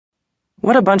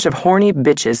What a bunch of horny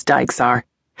bitches dykes are.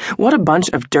 What a bunch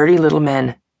of dirty little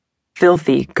men.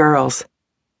 Filthy girls.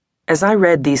 As I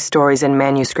read these stories in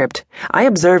manuscript, I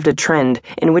observed a trend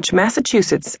in which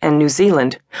Massachusetts and New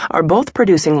Zealand are both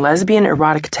producing lesbian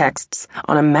erotic texts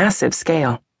on a massive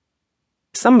scale.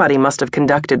 Somebody must have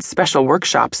conducted special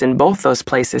workshops in both those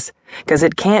places, because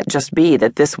it can't just be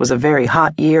that this was a very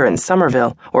hot year in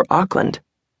Somerville or Auckland.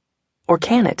 Or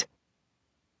can it?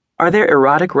 Are there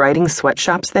erotic writing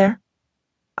sweatshops there?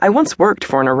 I once worked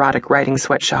for an erotic writing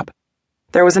sweatshop.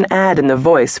 There was an ad in The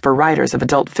Voice for writers of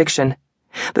adult fiction.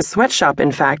 The sweatshop,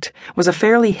 in fact, was a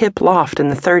fairly hip loft in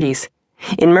the 30s,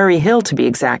 in Murray Hill to be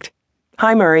exact.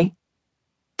 Hi, Murray.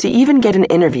 To even get an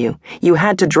interview, you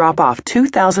had to drop off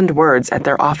 2,000 words at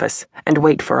their office and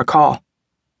wait for a call.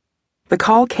 The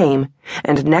call came,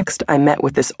 and next I met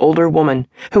with this older woman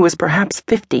who was perhaps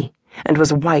 50 and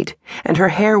was white, and her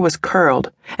hair was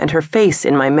curled, and her face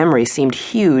in my memory seemed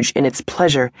huge in its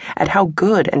pleasure at how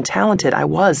good and talented I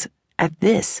was at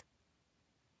this.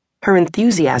 Her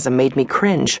enthusiasm made me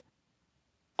cringe.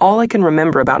 All I can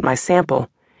remember about my sample,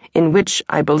 in which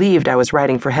I believed I was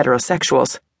writing for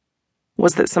heterosexuals,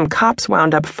 was that some cops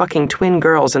wound up fucking twin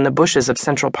girls in the bushes of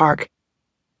Central Park.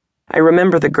 I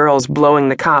remember the girls blowing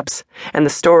the cops, and the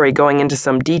story going into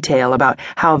some detail about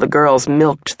how the girls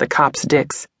milked the cops'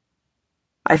 dicks.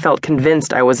 I felt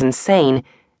convinced I was insane,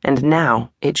 and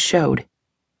now it showed.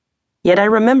 Yet I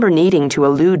remember needing to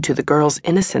allude to the girls'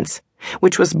 innocence,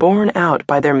 which was borne out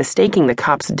by their mistaking the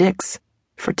cops' dicks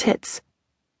for tits.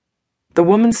 The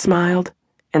woman smiled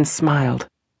and smiled.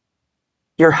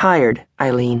 "You're hired,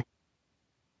 Eileen."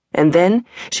 And then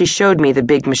she showed me the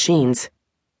big machines.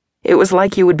 It was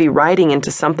like you would be riding into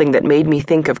something that made me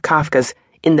think of Kafka's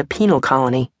In the Penal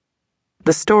Colony,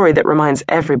 the story that reminds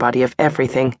everybody of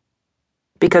everything.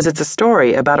 Because it's a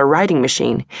story about a writing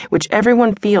machine, which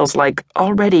everyone feels like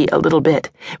already a little bit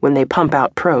when they pump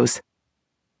out prose.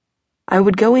 I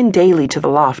would go in daily to the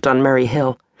loft on Murray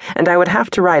Hill, and I would have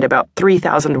to write about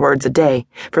 3,000 words a day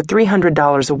for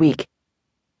 $300 a week.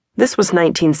 This was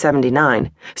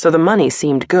 1979, so the money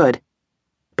seemed good.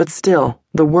 But still,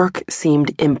 the work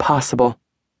seemed impossible.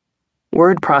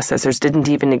 Word processors didn't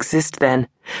even exist then,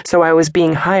 so I was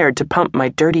being hired to pump my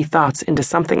dirty thoughts into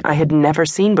something I had never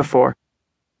seen before.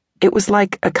 It was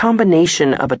like a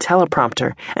combination of a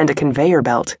teleprompter and a conveyor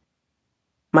belt.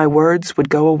 My words would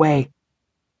go away.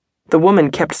 The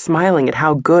woman kept smiling at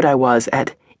how good I was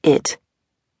at it.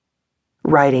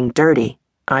 Writing dirty,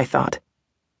 I thought.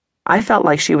 I felt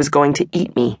like she was going to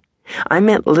eat me. I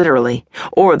meant literally,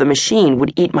 or the machine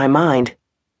would eat my mind,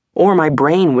 or my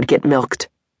brain would get milked.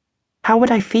 How would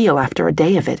I feel after a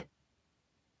day of it?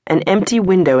 An empty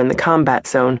window in the combat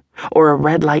zone, or a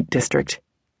red light district,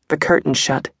 the curtain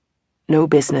shut. No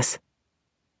business.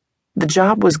 The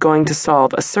job was going to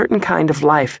solve a certain kind of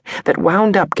life that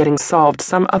wound up getting solved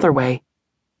some other way,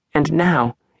 and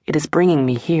now it is bringing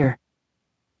me here.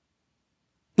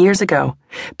 Years ago,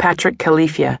 Patrick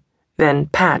Califia, then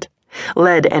Pat,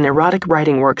 led an erotic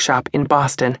writing workshop in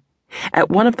Boston, at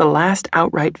one of the last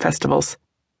Outright festivals.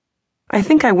 I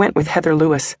think I went with Heather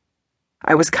Lewis.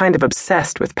 I was kind of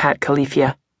obsessed with Pat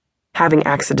Califia, having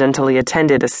accidentally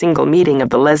attended a single meeting of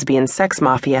the lesbian sex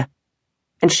mafia,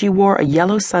 and she wore a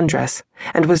yellow sundress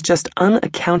and was just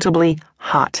unaccountably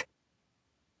hot.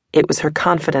 It was her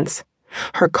confidence,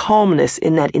 her calmness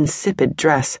in that insipid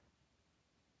dress.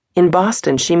 In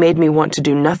Boston, she made me want to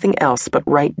do nothing else but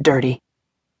write dirty.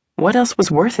 What else was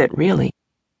worth it, really?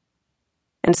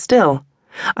 And still,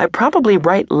 I probably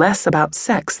write less about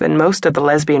sex than most of the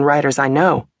lesbian writers I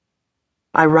know.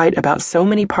 I write about so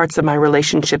many parts of my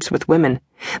relationships with women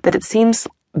that it seems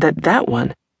that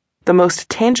one, the most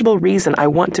tangible reason I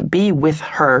want to be with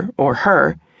her or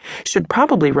her, should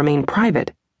probably remain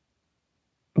private.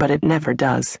 But it never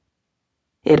does.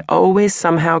 It always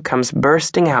somehow comes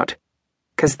bursting out,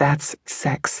 'cause that's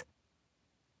sex.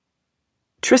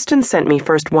 Tristan sent me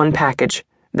first one package,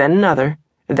 then another,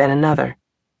 then another.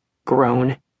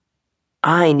 Groan.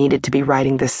 I needed to be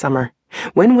writing this summer.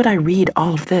 When would I read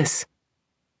all of this?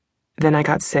 Then I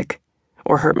got sick,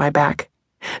 or hurt my back.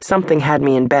 Something had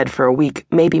me in bed for a week,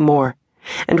 maybe more,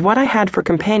 and what I had for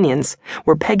companions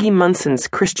were Peggy Munson's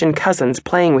Christian cousins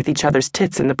playing with each other's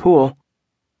tits in the pool.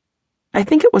 I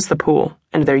think it was the pool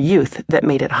and their youth that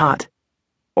made it hot,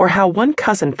 or how one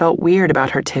cousin felt weird about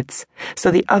her tits,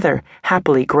 so the other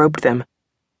happily groped them.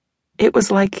 It was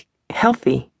like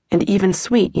healthy and even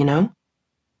sweet, you know?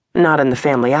 Not in the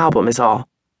family album is all.